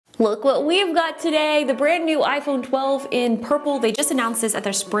Look what we've got today, the brand new iPhone 12 in purple. They just announced this at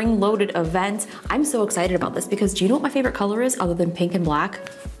their spring loaded event. I'm so excited about this because do you know what my favorite color is other than pink and black?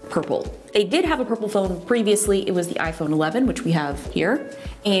 Purple. They did have a purple phone previously. It was the iPhone 11, which we have here.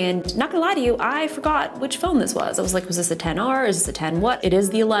 And not gonna lie to you, I forgot which phone this was. I was like, was this a 10R? Is this a 10 what? It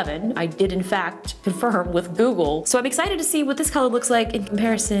is the 11. I did in fact confirm with Google. So I'm excited to see what this color looks like in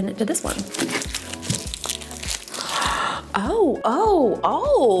comparison to this one.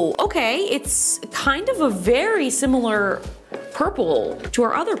 Oh, okay. It's kind of a very similar purple to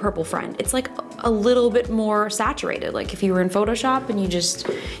our other purple friend. It's like a little bit more saturated. Like if you were in Photoshop and you just,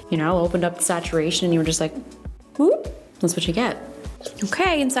 you know, opened up the saturation and you were just like, whoop, that's what you get.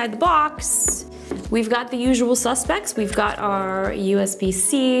 Okay, inside the box, we've got the usual suspects. We've got our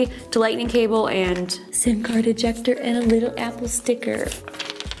USB-C to lightning cable and SIM card ejector and a little Apple sticker.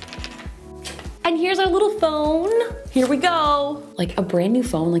 And here's our little phone. Here we go. Like a brand new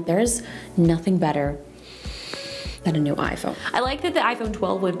phone, like there's nothing better than a new iPhone. I like that the iPhone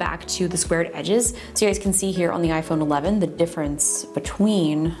 12 went back to the squared edges. So you guys can see here on the iPhone 11, the difference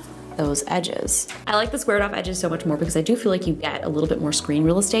between those edges. I like the squared off edges so much more because I do feel like you get a little bit more screen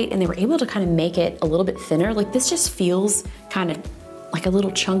real estate, and they were able to kind of make it a little bit thinner. Like this just feels kind of like a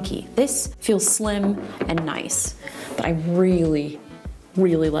little chunky. This feels slim and nice, but I really,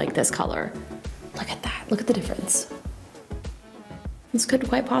 really like this color. Look at that, look at the difference. This could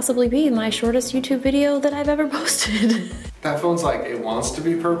quite possibly be my shortest YouTube video that I've ever posted. That phone's like, it wants to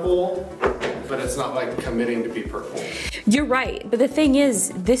be purple, but it's not like committing to be purple. You're right, but the thing is,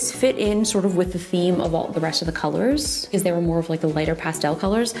 this fit in sort of with the theme of all the rest of the colors, because they were more of like the lighter pastel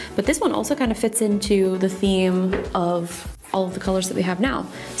colors, but this one also kind of fits into the theme of all of the colors that we have now.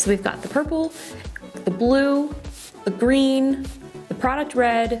 So we've got the purple, the blue, the green, the product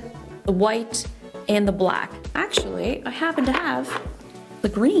red, the white, and the black. Actually, I happen to have the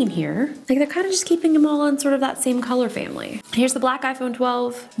green here. Like they're kind of just keeping them all in sort of that same color family. Here's the black iPhone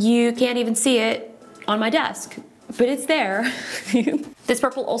 12. You can't even see it on my desk, but it's there. This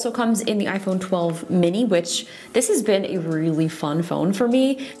purple also comes in the iPhone 12 mini, which this has been a really fun phone for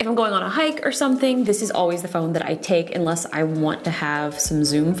me. If I'm going on a hike or something, this is always the phone that I take unless I want to have some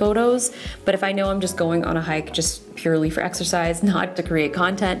Zoom photos. But if I know I'm just going on a hike just purely for exercise, not to create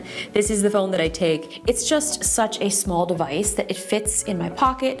content, this is the phone that I take. It's just such a small device that it fits in my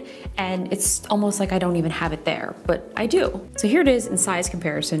pocket and it's almost like I don't even have it there, but I do. So here it is in size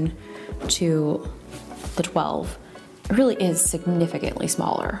comparison to the 12. It really is significantly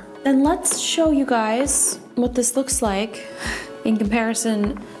smaller. Then let's show you guys what this looks like in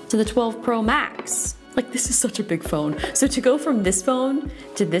comparison to the 12 Pro Max. Like this is such a big phone. So to go from this phone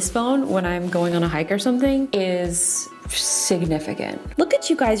to this phone when I'm going on a hike or something is significant. Look at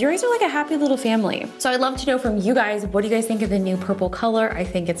you guys are like a happy little family. So I'd love to know from you guys, what do you guys think of the new purple color? I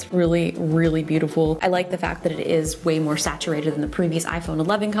think it's really, really beautiful. I like the fact that it is way more saturated than the previous iPhone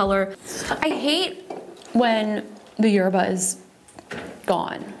 11 color. I hate when the yerba is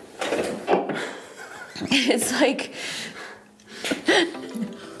gone. It's like,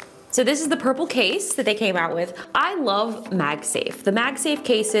 so this is the purple case that they came out with. I love MagSafe. The MagSafe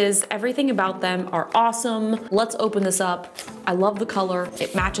cases, everything about them are awesome. Let's open this up. I love the color.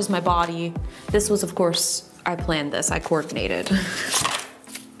 It matches my body. This was, of course, I planned this, I coordinated.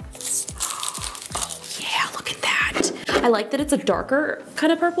 I like that it's a darker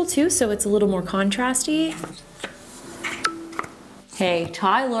kind of purple too, so it's a little more contrasty. Hey,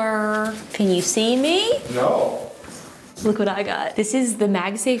 Tyler, can you see me? No. Look what I got. This is the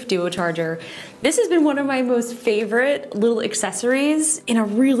MagSafe Duo Charger. This has been one of my most favorite little accessories in a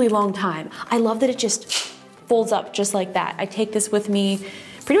really long time. I love that it just folds up just like that. I take this with me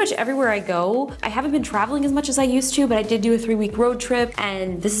pretty much everywhere I go. I haven't been traveling as much as I used to, but I did do a 3-week road trip,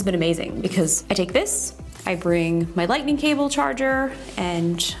 and this has been amazing because I take this, I bring my lightning cable charger,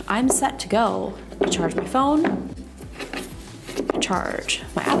 and I'm set to go. I charge my phone, I charge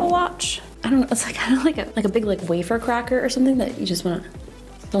my Apple Watch. I don't know, it's like kind of like a big like wafer cracker or something that you just wanna,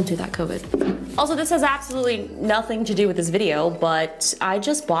 don't do that, COVID. Also, this has absolutely nothing to do with this video, but I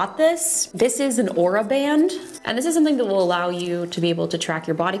just bought this. This is an Aura band, and this is something that will allow you to be able to track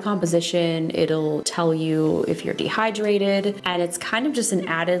your body composition. It'll tell you if you're dehydrated, and it's kind of just an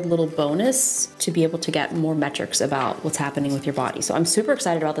added little bonus to be able to get more metrics about what's happening with your body. So I'm super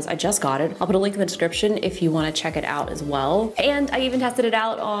excited about this. I just got it. I'll put a link in the description if you want to check it out as well. And I even tested it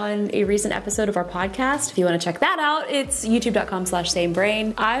out on a recent episode of our podcast. If you want to check that out, it's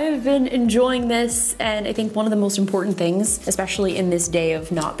youtube.com/samebrain. I've been enjoying this, and I think one of the most important things, especially in this day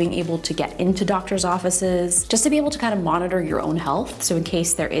of not being able to get into doctor's offices, just to be able to kind of monitor your own health. So in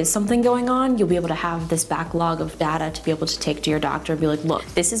case there is something going on, you'll be able to have this backlog of data to be able to take to your doctor and be like, look,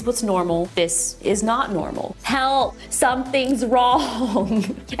 this is what's normal. This is not normal. Help, something's wrong.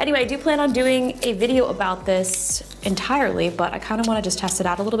 Anyway, I do plan on doing a video about this entirely, but I kind of want to just test it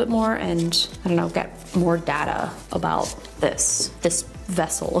out a little bit more and, I don't know, get more data about this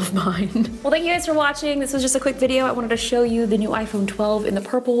vessel of mine. Well, thank you guys for watching. This was just a quick video. I wanted to show you the new iPhone 12 in the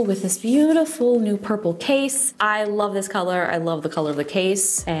purple with this beautiful new purple case. I love this color. I love the color of the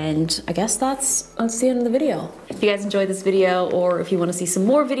case. And I guess that's the end of the video. If you guys enjoyed this video, or if you want to see some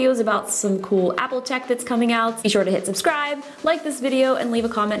more videos about some cool Apple tech that's coming out, be sure to hit subscribe, like this video, and leave a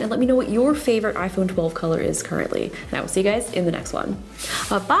comment and let me know what your favorite iPhone 12 color is currently. And I will see you guys in the next one.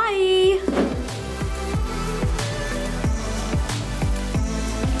 Bye!